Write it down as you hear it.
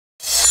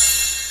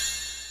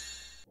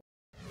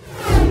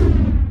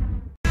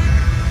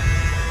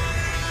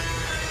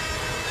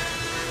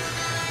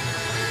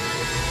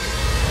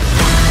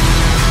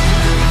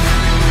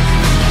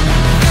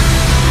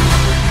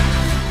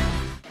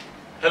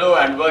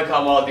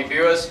Welcome all the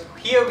viewers.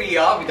 Here we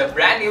are with a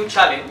brand new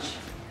challenge,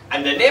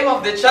 and the name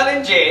of the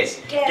challenge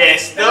is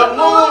Guess the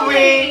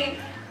Movie.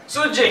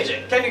 So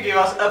JJ, can you give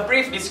us a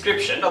brief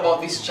description about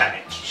this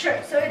challenge?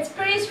 Sure. So it's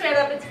pretty straight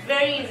up. It's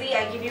very easy.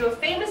 I give you a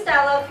famous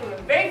dialogue from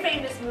a very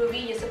famous movie.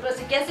 You're supposed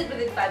to guess it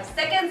within 5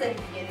 seconds, and if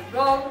you get it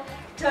wrong,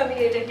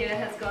 Terminator here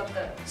has got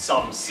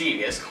some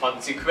serious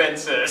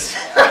consequences.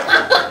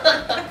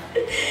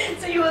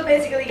 So you will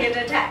basically get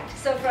attacked.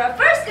 So for our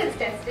first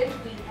contestant,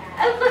 we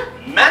have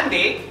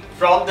Mandy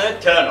from the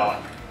Turn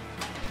On.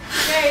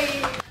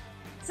 Yay!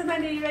 So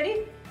Mandy, are you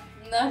ready?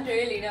 Not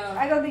really, no.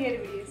 I don't think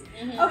anybody is.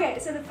 Okay,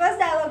 so the first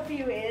dialogue for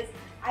you is,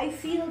 I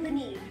feel the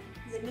need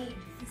for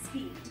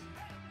speed.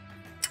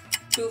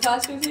 Too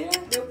fast, too furious?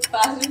 Nope.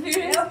 Fast and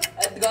furious? Nope.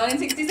 It's gone in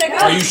 60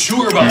 seconds? Are you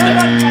sure about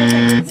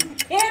that?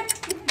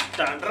 Hit!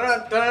 Dun,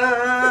 dun,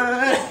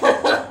 dun.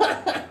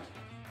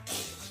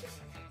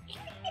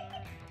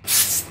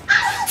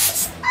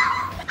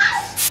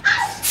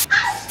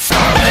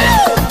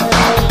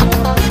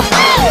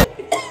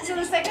 So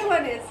the second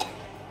one is,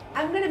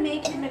 I'm gonna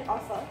make him an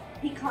offer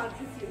he can't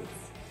refuse.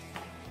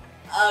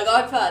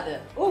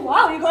 Godfather. Oh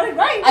wow, you got it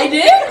right! I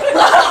did?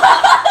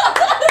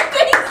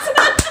 Thanks.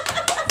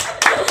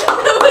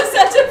 That was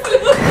such a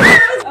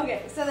fluke.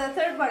 Okay, so the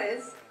third one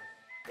is,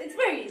 it's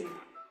very easy.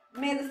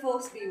 May the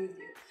force be with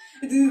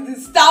you. The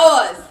Star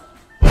Wars.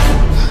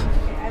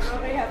 Okay, I'm not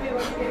very happy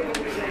about you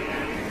getting it right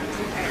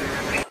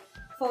now.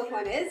 Fourth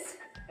one is,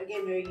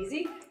 again very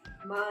easy,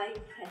 my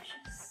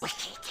precious.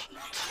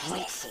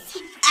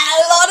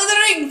 Lord of the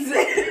Rings.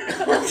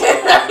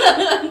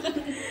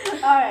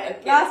 Alright,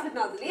 Okay. last but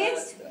not the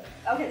least.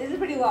 Okay, this is a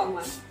pretty long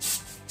one.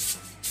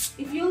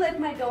 If you let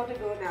my daughter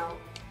go now,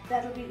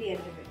 that'll be the end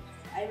of it.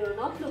 I will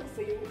not look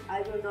for you,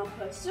 I will not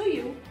pursue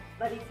you,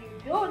 but if you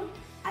don't,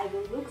 I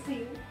will look for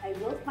you, I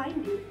will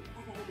find you,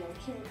 and I will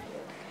kill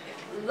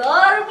you.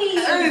 Larby!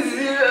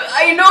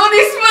 I know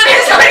this one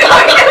is not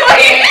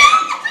going.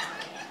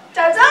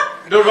 Time's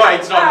up? Don't worry,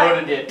 it's not Alright.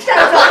 loaded yet.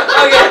 Time's up!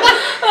 Okay.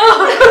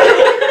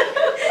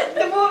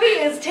 The movie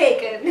is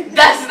taken.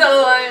 That's the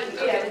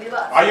one. Yeah, but you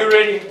lost. Are you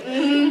ready?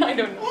 I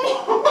don't know.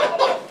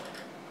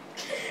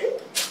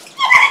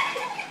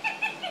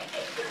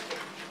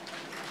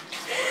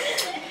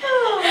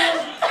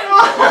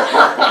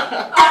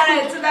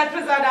 Alright, so that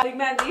was our darling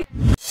Mandy.